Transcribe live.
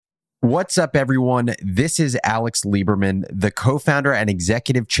What's up, everyone? This is Alex Lieberman, the co-founder and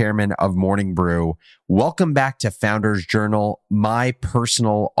executive chairman of Morning Brew. Welcome back to Founders Journal, my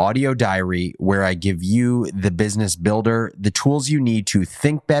personal audio diary where I give you, the business builder, the tools you need to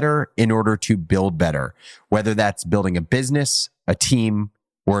think better in order to build better, whether that's building a business, a team,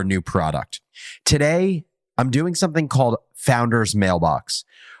 or a new product. Today, I'm doing something called Founders Mailbox.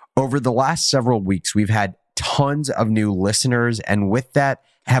 Over the last several weeks, we've had tons of new listeners, and with that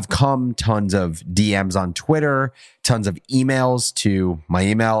have come tons of DMs on Twitter, tons of emails to my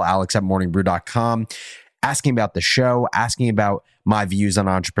email, alex@morningbrew.com, asking about the show, asking about my views on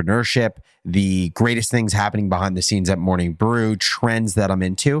entrepreneurship, the greatest things happening behind the scenes at Morning Brew, trends that I'm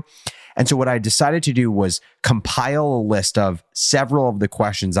into. And so what I decided to do was compile a list of several of the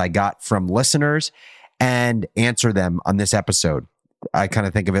questions I got from listeners and answer them on this episode. I kind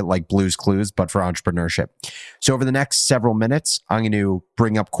of think of it like Blue's Clues, but for entrepreneurship. So over the next several minutes, I'm going to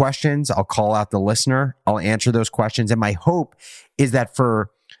bring up questions. I'll call out the listener. I'll answer those questions. And my hope is that for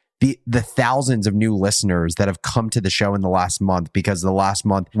the thousands of new listeners that have come to the show in the last month, because the last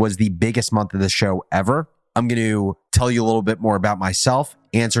month was the biggest month of the show ever, I'm going to tell you a little bit more about myself,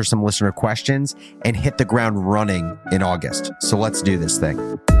 answer some listener questions, and hit the ground running in August. So let's do this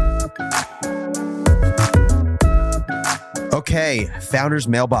thing. Okay, Founders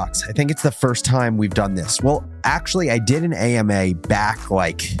Mailbox. I think it's the first time we've done this. Well, actually, I did an AMA back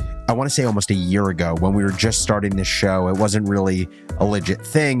I want to say almost a year ago when we were just starting this show. It wasn't really a legit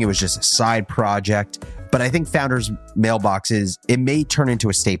thing. It was just a side project. But I think Founders Mailbox it may turn into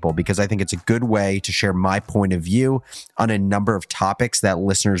a staple because I think it's a good way to share my point of view on a number of topics that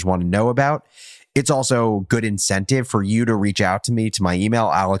listeners want to know about. It's also good incentive for you to reach out to me to my email,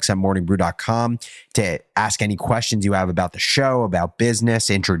 alex@morningbrew.com, to ask any questions you have about the show, about business,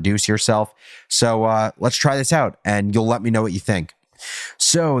 introduce yourself. So let's try this out and you'll let me know what you think.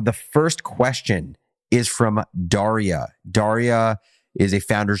 So the first question is from Daria. Daria is a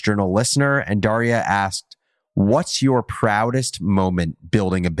Founders Journal listener, and Daria asked, what's your proudest moment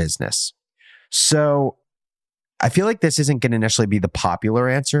building a business? So I feel like this isn't going to necessarily be the popular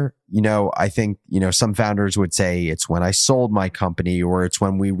answer. I think, some founders would say it's when I sold my company, or it's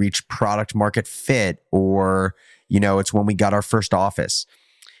when we reached product market fit, or, it's when we got our first office.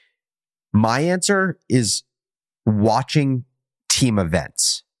 My answer is watching team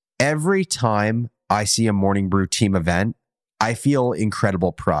events. Every time I see a Morning Brew team event, I feel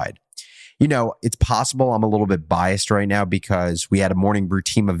incredible pride. It's possible I'm a little bit biased right now because we had a Morning Brew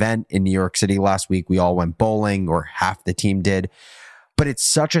team event in New York City last week. We all went bowling, or half the team did. But it's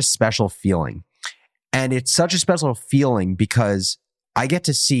such a special feeling. And it's such a special feeling because I get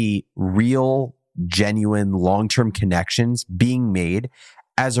to see real, genuine, long-term connections being made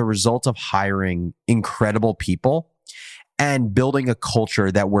as a result of hiring incredible people and building a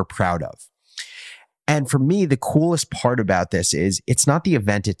culture that we're proud of. And for me, the coolest part about this is it's not the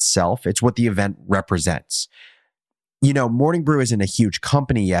event itself, it's what the event represents. Morning Brew isn't a huge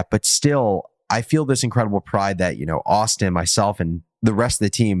company yet, but still, I feel this incredible pride that, Austin, myself, and the rest of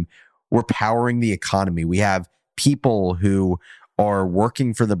the team, we're powering the economy. We have people who are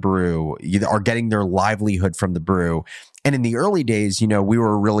working for the brew, are getting their livelihood from the brew. And in the early days, we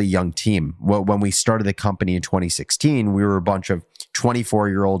were a really young team. When we started the company in 2016, we were a bunch of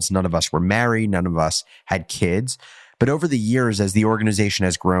 24-year-olds. None of us were married. None of us had kids. But over the years, as the organization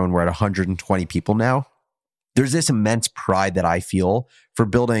has grown, we're at 120 people now. There's this immense pride that I feel for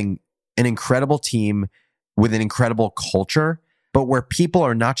building an incredible team with an incredible culture, but where people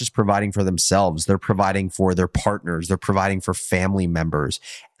are not just providing for themselves, they're providing for their partners, they're providing for family members.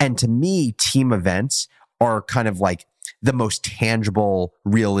 And to me, team events are kind of like the most tangible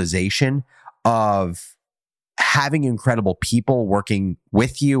realization of having incredible people working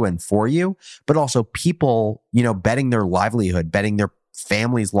with you and for you, but also people, betting their livelihood, betting their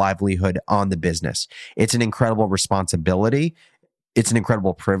family's livelihood on the business. It's an incredible responsibility. It's an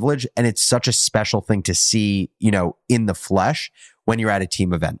incredible privilege. And it's such a special thing to see, in the flesh when you're at a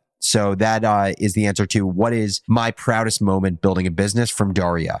team event. So that is the answer to what is my proudest moment building a business from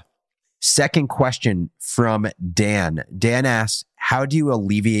Daria. Second question from Dan. Dan asks, how do you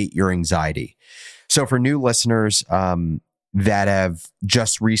alleviate your anxiety? So for new listeners that have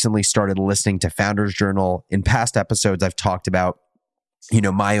just recently started listening to Founders Journal, in past episodes, I've talked about,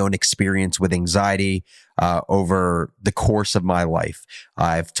 my own experience with anxiety over the course of my life.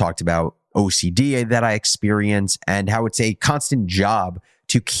 I've talked about OCD that I experience and how it's a constant job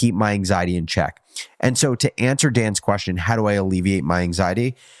to keep my anxiety in check. And so to answer Dan's question, how do I alleviate my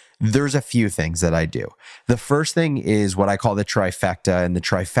anxiety? There's a few things that I do. The first thing is what I call the trifecta. And the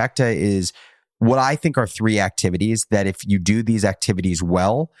trifecta is what I think are three activities that if you do these activities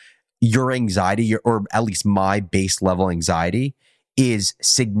well, your anxiety, or at least my base level anxiety, is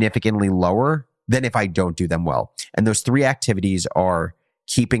significantly lower than if I don't do them well. And those three activities are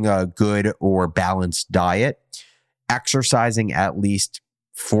keeping a good or balanced diet, exercising at least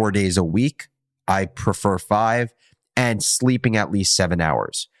 4 days a week. I prefer 5, and sleeping at least 7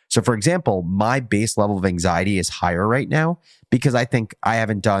 hours. So for example, my base level of anxiety is higher right now because I think I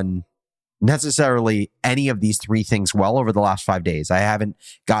haven't done necessarily any of these three things well over the last 5 days. I haven't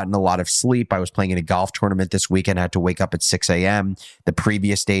gotten a lot of sleep. I was playing in a golf tournament this weekend. I had to wake up at 6 a.m. The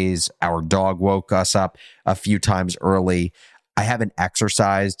previous days, our dog woke us up a few times early. I haven't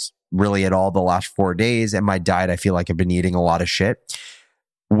exercised really at all the last 4 days. And my diet, I feel like I've been eating a lot of shit.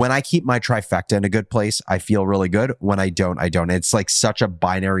 When I keep my trifecta in a good place, I feel really good. When I don't, I don't. It's like such a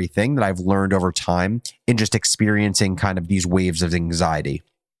binary thing that I've learned over time in just experiencing kind of these waves of anxiety.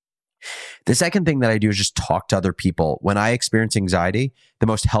 The second thing that I do is just talk to other people. When I experience anxiety, the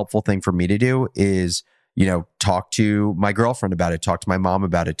most helpful thing for me to do is, talk to my girlfriend about it, talk to my mom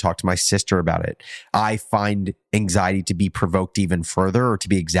about it, talk to my sister about it. I find anxiety to be provoked even further or to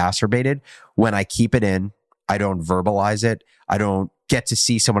be exacerbated when I keep it in. I don't verbalize it. I don't get to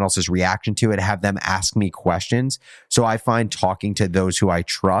see someone else's reaction to it, have them ask me questions. So I find talking to those who I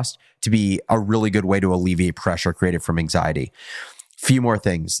trust to be a really good way to alleviate pressure created from anxiety. Few more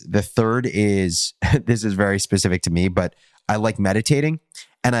things. The third is, this is very specific to me, but I like meditating,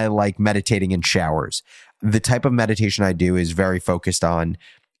 and I like meditating in showers. The type of meditation I do is very focused on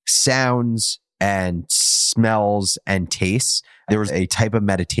sounds and smells and tastes. There was a type of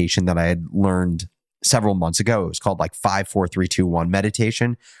meditation that I had learned several months ago. It was called like 5, 4, 3, 2, 1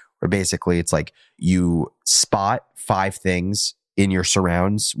 meditation, where basically it's like you spot 5 things in your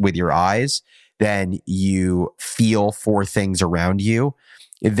surrounds with your eyes. Then you feel 4 things around you.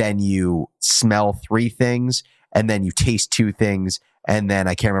 Then you smell 3 things. And then you taste 2 things. And then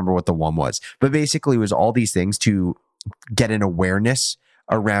I can't remember what the one was. But basically it was all these things to get an awareness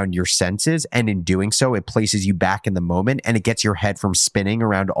around your senses. And in doing so, it places you back in the moment and it gets your head from spinning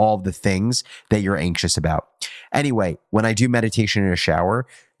around all of the things that you're anxious about. Anyway, when I do meditation in a shower,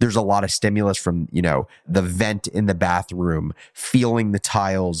 there's a lot of stimulus from, the vent in the bathroom, feeling the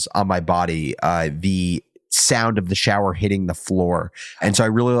tiles on my body, the sound of the shower hitting the floor. And so I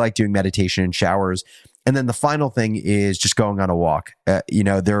really like doing meditation in showers. And then the final thing is just going on a walk.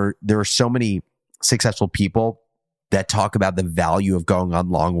 There are so many successful people that talk about the value of going on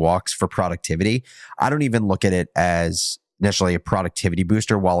long walks for productivity. I don't even look at it as necessarily a productivity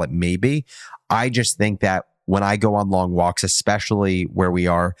booster, while it may be. I just think that when I go on long walks, especially where we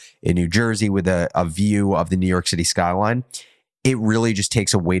are in New Jersey with a view of the New York City skyline, it really just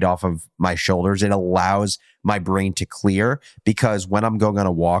takes a weight off of my shoulders. It allows my brain to clear, because when I'm going on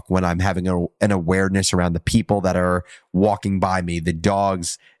a walk, when I'm having an awareness around the people that are walking by me, the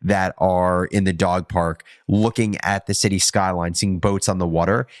dogs that are in the dog park, looking at the city skyline, seeing boats on the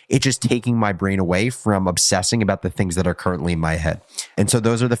water, it's just taking my brain away from obsessing about the things that are currently in my head. And so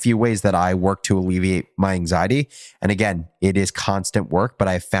those are the few ways that I work to alleviate my anxiety. And again, it is constant work, but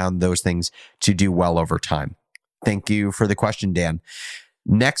I've found those things to do well over time. Thank you for the question, Dan.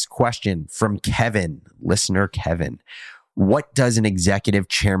 Next question from Kevin, listener Kevin. What does an executive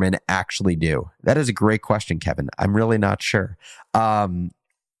chairman actually do? That is a great question, Kevin. I'm really not sure.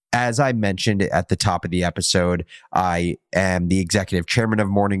 As I mentioned at the top of the episode, I am the executive chairman of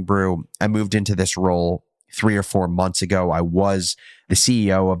Morning Brew. I moved into this role 3 or 4 months ago. I was the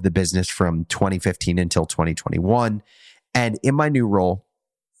CEO of the business from 2015 until 2021. And in my new role,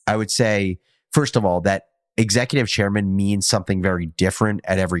 I would say, first of all, that executive chairman means something very different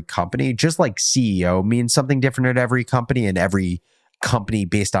at every company, just like CEO means something different at every company, and every company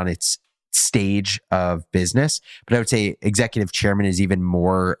based on its stage of business. But I would say executive chairman is even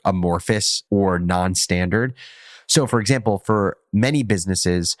more amorphous or non-standard. So for example, for many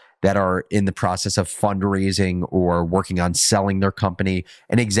businesses that are in the process of fundraising or working on selling their company,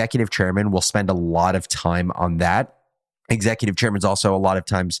 an executive chairman will spend a lot of time on that. Executive chairmans also a lot of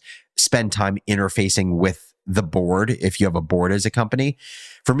times spend time interfacing with the board, if you have a board as a company.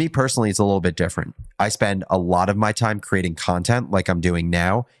 For me personally, it's a little bit different. I spend a lot of my time creating content like I'm doing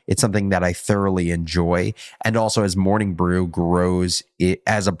now. It's something that I thoroughly enjoy. And also as Morning Brew grows it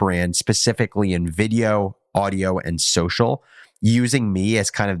as a brand, specifically in video, audio, and social, using me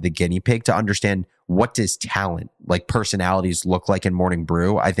as kind of the guinea pig to understand what does talent, like personalities, look like in Morning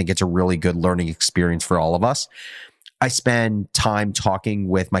Brew. I think it's a really good learning experience for all of us. I spend time talking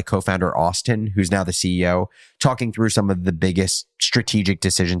with my co-founder, Austin, who's now the CEO, talking through some of the biggest strategic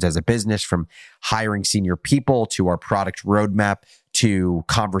decisions as a business, from hiring senior people to our product roadmap to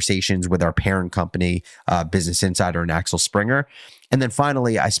conversations with our parent company, Business Insider and Axel Springer. And then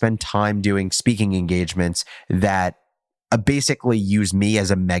finally, I spend time doing speaking engagements that basically use me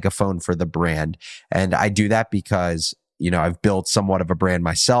as a megaphone for the brand. And I do that because, I've built somewhat of a brand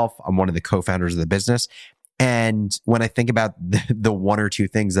myself. I'm one of the co-founders of the business. And when I think about the one or two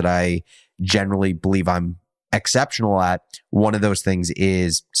things that I generally believe I'm exceptional at, one of those things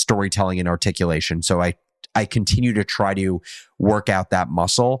is storytelling and articulation. So I continue to try to work out that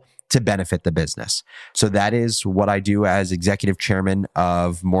muscle to benefit the business. So that is what I do as executive chairman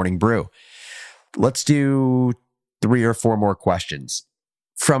of Morning Brew. Let's do 3 or 4 more questions.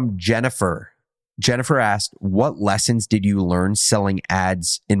 From Jennifer. Jennifer asked, what lessons did you learn selling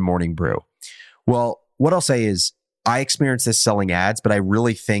ads in Morning Brew? Well, what I'll say is I experienced this selling ads, but I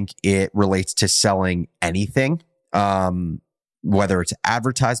really think it relates to selling anything. Whether it's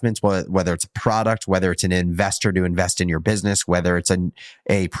advertisements, whether it's a product, whether it's an investor to invest in your business, whether it's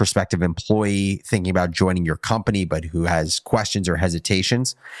a prospective employee thinking about joining your company, but who has questions or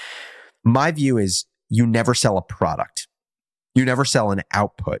hesitations. My view is you never sell a product. You never sell an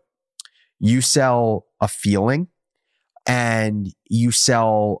output. You sell a feeling and you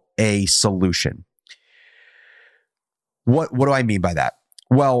sell a solution. What do I mean by that?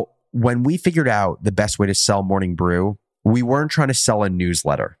 Well, when we figured out the best way to sell Morning Brew, we weren't trying to sell a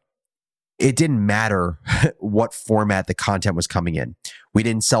newsletter. It didn't matter what format the content was coming in. We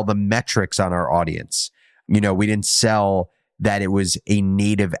didn't sell the metrics on our audience. We didn't sell that it was a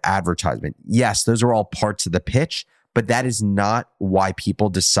native advertisement. Yes, those are all parts of the pitch, but that is not why people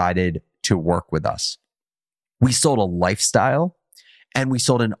decided to work with us. We sold a lifestyle and we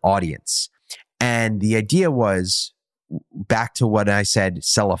sold an audience. And the idea was, back to what I said,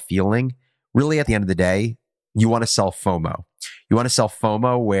 sell a feeling. Really, at the end of the day, you want to sell FOMO. You want to sell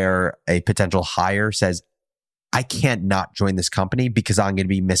FOMO where a potential hire says, I can't not join this company because I'm going to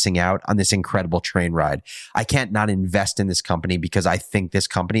be missing out on this incredible train ride. I can't not invest in this company because I think this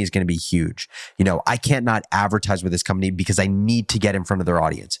company is going to be huge. I can't not advertise with this company because I need to get in front of their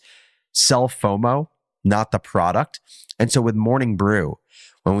audience. Sell FOMO, not the product. And so with Morning Brew,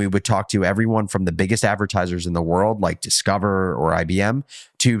 when we would talk to everyone from the biggest advertisers in the world, like Discover or IBM,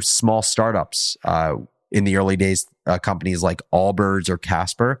 to small startups, in the early days, companies like Allbirds or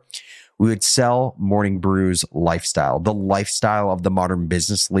Casper, we would sell Morning Brew's lifestyle, the lifestyle of the modern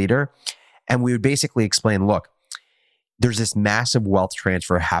business leader. And we would basically explain, look, there's this massive wealth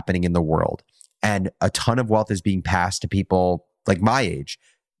transfer happening in the world. And a ton of wealth is being passed to people like my age,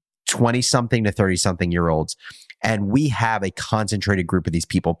 20-something to 30-something year olds. And we have a concentrated group of these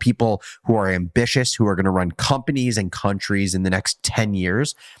people who are ambitious, who are going to run companies and countries in the next 10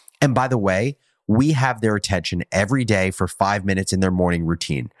 years. And by the way, we have their attention every day for 5 minutes in their morning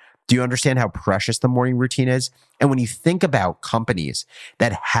routine. Do you understand how precious the morning routine is? And when you think about companies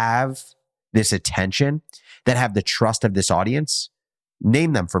that have this attention, that have the trust of this audience,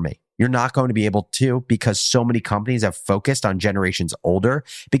 name them for me. You're not going to be able to, because so many companies have focused on generations older,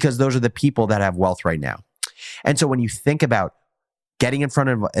 because those are the people that have wealth right now. And so when you think about getting in front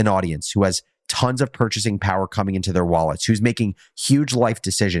of an audience who has tons of purchasing power coming into their wallets, who's making huge life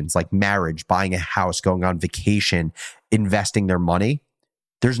decisions like marriage, buying a house, going on vacation, investing their money,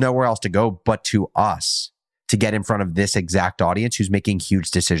 there's nowhere else to go but to us to get in front of this exact audience who's making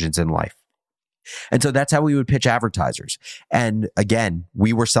huge decisions in life. And so that's how we would pitch advertisers. And again,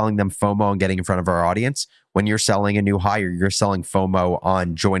 we were selling them FOMO and getting in front of our audience. When you're selling a new hire, you're selling FOMO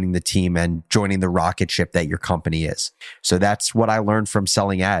on joining the team and joining the rocket ship that your company is. So that's what I learned from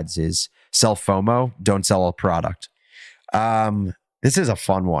selling ads is sell FOMO, don't sell a product. This is a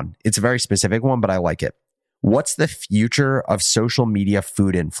fun one. It's a very specific one, but I like it. What's the future of social media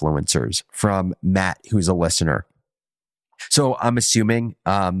food influencers? From Matt, who's a listener. So I'm assuming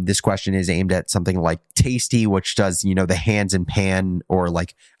this question is aimed at something like Tasty, which does, the hands in pan or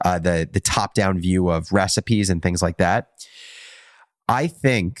like the top-down view of recipes and things like that. I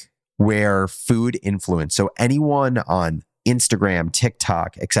think where food influence, so anyone on Instagram,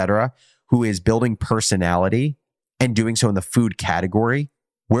 TikTok, etc., who is building personality and doing so in the food category,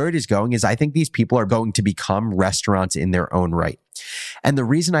 where it is going is I think these people are going to become restaurants in their own right. And the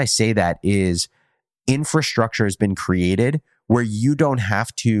reason I say that is infrastructure has been created where you don't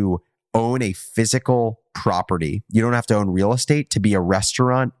have to own a physical property. You don't have to own real estate to be a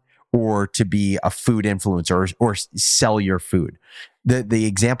restaurant or to be a food influencer or sell your food. The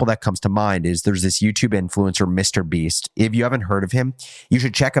example that comes to mind is there's this YouTube influencer, Mr. Beast. If you haven't heard of him, you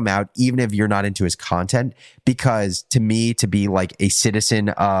should check him out, even if you're not into his content, because to me, to be like a citizen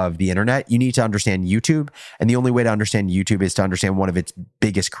of the internet, you need to understand YouTube. And the only way to understand YouTube is to understand one of its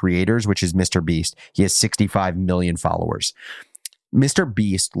biggest creators, which is Mr. Beast. He has 65 million followers. Mr.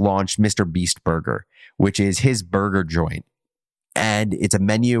 Beast launched Mr. Beast Burger, which is his burger joint. And it's a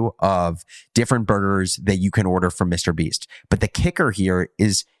menu of different burgers that you can order from Mr. Beast. But the kicker here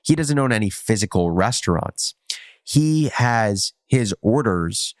is he doesn't own any physical restaurants. He has his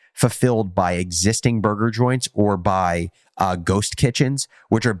orders fulfilled by existing burger joints or by ghost kitchens,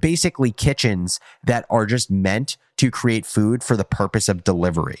 which are basically kitchens that are just meant to create food for the purpose of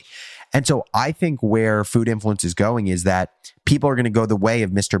delivery. And so I think where food influence is going is that people are going to go the way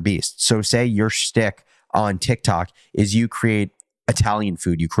of Mr. Beast. So say your shtick on TikTok is you create Italian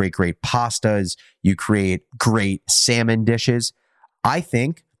food, you create great pastas, you create great salmon dishes. I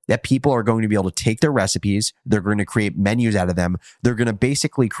think that people are going to be able to take their recipes, they're going to create menus out of them, they're going to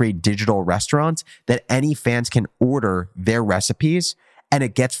basically create digital restaurants that any fans can order their recipes, and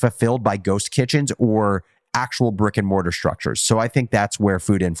it gets fulfilled by ghost kitchens or actual brick and mortar structures. So I think that's where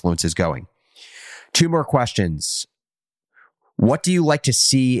food influence is going. 2 more questions. What do you like to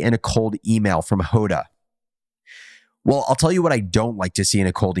see in a cold email from Hoda? Well, I'll tell you what I don't like to see in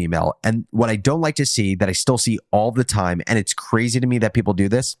a cold email. And what I don't like to see that I still see all the time, and it's crazy to me that people do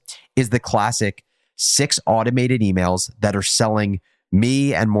this, is the classic 6 automated emails that are selling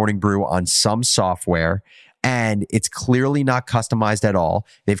me and Morning Brew on some software. And it's clearly not customized at all.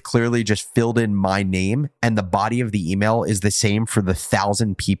 They've clearly just filled in my name, and the body of the email is the same for the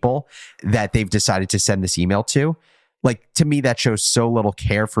 1,000 people that they've decided to send this email to. Like, to me, that shows so little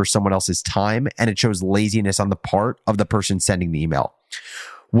care for someone else's time, and it shows laziness on the part of the person sending the email.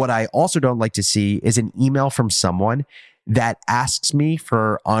 What I also don't like to see is an email from someone that asks me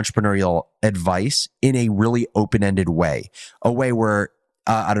for entrepreneurial advice in a really open-ended way, a way where,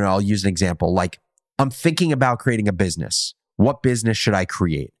 I don't know, I'll use an example. Like, I'm thinking about creating a business. What business should I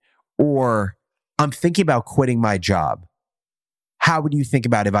create? Or I'm thinking about quitting my job. How would you think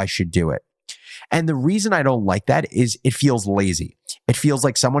about if I should do it? And the reason I don't like that is it feels lazy. It feels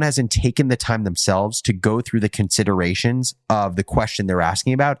like someone hasn't taken the time themselves to go through the considerations of the question they're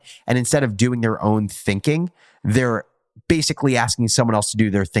asking about. And instead of doing their own thinking, they're basically asking someone else to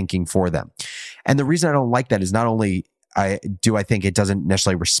do their thinking for them. And the reason I don't like that is not only I think it doesn't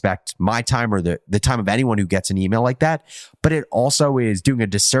necessarily respect my time or the time of anyone who gets an email like that, but it also is doing a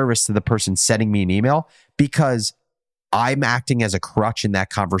disservice to the person sending me an email, because I'm acting as a crutch in that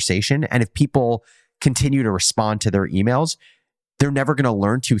conversation. And if people continue to respond to their emails, they're never going to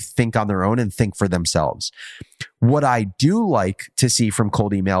learn to think on their own and think for themselves. What I do like to see from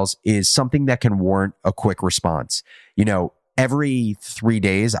cold emails is something that can warrant a quick response. You know, every 3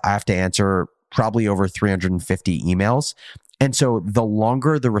 days, I have to answer probably over 350 emails. And so the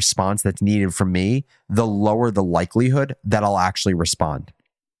longer the response that's needed from me, the lower the likelihood that I'll actually respond.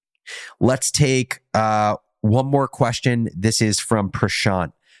 Let's take one more question. This is from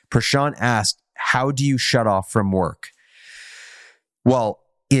Prashant. Prashant asked, how do you shut off from work? Well,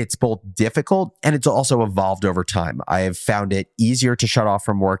 it's both difficult and it's also evolved over time. I have found it easier to shut off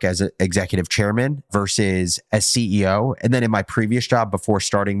from work as an executive chairman versus as CEO. And then in my previous job before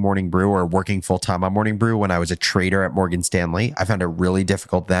starting Morning Brew or working full time on Morning Brew, when I was a trader at Morgan Stanley, I found it really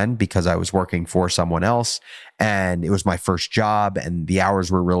difficult then because I was working for someone else and it was my first job and the hours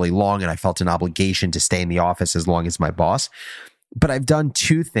were really long and I felt an obligation to stay in the office as long as my boss. But I've done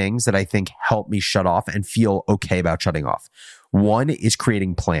 2 things that I think help me shut off and feel okay about shutting off. One is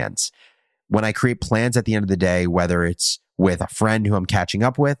creating plans. When I create plans at the end of the day, whether it's with a friend who I'm catching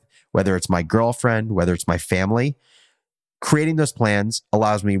up with, whether it's my girlfriend, whether it's my family, creating those plans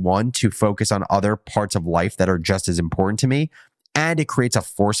allows me, one, to focus on other parts of life that are just as important to me. And it creates a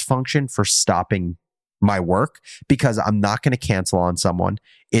force function for stopping my work because I'm not going to cancel on someone.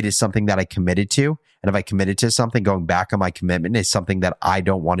 It is something that I committed to. And if I committed to something, going back on my commitment is something that I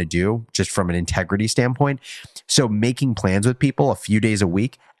don't want to do just from an integrity standpoint. So making plans with people a few days a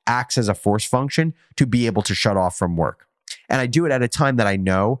week acts as a force function to be able to shut off from work. And I do it at a time that I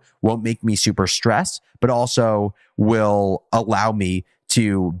know won't make me super stressed, but also will allow me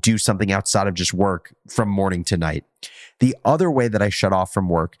to do something outside of just work from morning to night. The other way that I shut off from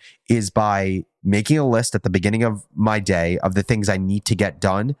work is by making a list at the beginning of my day of the things I need to get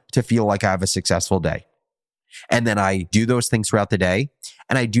done to feel like I have a successful day. And then I do those things throughout the day.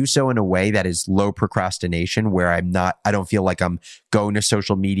 And I do so in a way that is low procrastination, where I don't feel like I'm going to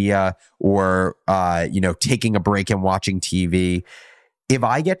social media or, taking a break and watching TV. If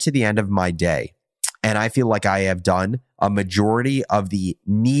I get to the end of my day and I feel like I have done a majority of the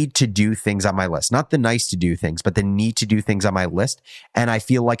need to do things on my list, not the nice to do things, but the need to do things on my list. And I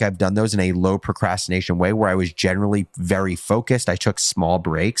feel like I've done those in a low procrastination way where I was generally very focused. I took small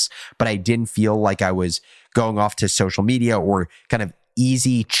breaks, but I didn't feel like I was going off to social media or kind of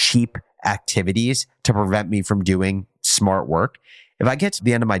easy, cheap activities to prevent me from doing smart work. If I get to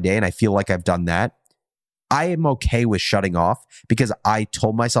the end of my day and I feel like I've done that, I am okay with shutting off because I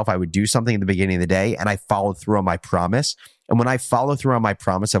told myself I would do something at the beginning of the day and I followed through on my promise. And when I follow through on my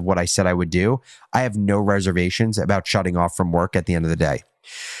promise of what I said I would do, I have no reservations about shutting off from work at the end of the day.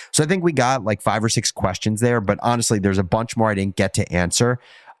 So I think we got like 5 or 6 questions there, but honestly, there's a bunch more I didn't get to answer.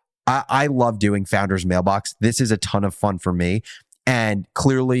 I love doing Founders Mailbox. This is a ton of fun for me. And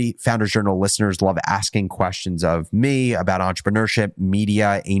clearly, Founders Journal listeners love asking questions of me about entrepreneurship,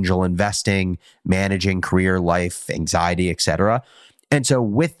 media, angel investing, managing career, life, anxiety, etc. And so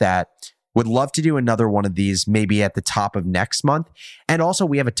with that, would love to do another one of these maybe at the top of next month. And also,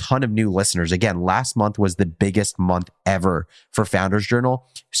 we have a ton of new listeners. Again, last month was the biggest month ever for Founders Journal.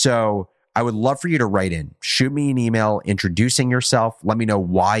 So I would love for you to write in, shoot me an email introducing yourself. Let me know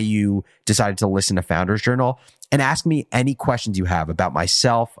why you decided to listen to Founders Journal and ask me any questions you have about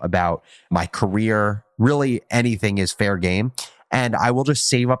myself, about my career. Really, anything is fair game. And I will just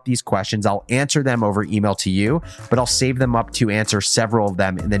save up these questions. I'll answer them over email to you, but I'll save them up to answer several of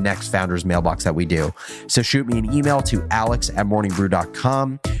them in the next Founders Mailbox that we do. So shoot me an email to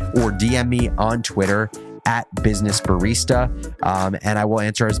alex@morningbrew.com or DM me on Twitter @businessbarista, and I will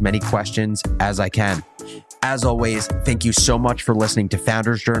answer as many questions as I can. As always, thank you so much for listening to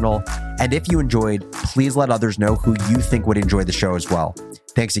Founders Journal. And if you enjoyed, please let others know who you think would enjoy the show as well.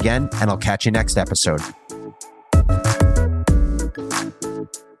 Thanks again, and I'll catch you next episode.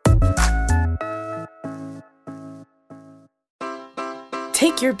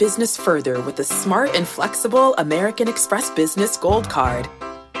 Take your business further with the smart and flexible American Express Business Gold Card.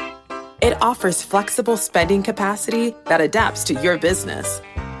 It offers flexible spending capacity that adapts to your business.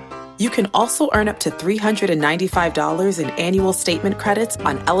 You can also earn up to $395 in annual statement credits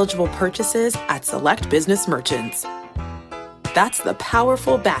on eligible purchases at select business merchants. That's the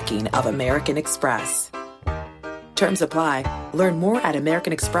powerful backing of American Express. Terms apply. Learn more at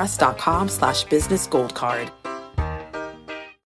americanexpress.com/business gold card.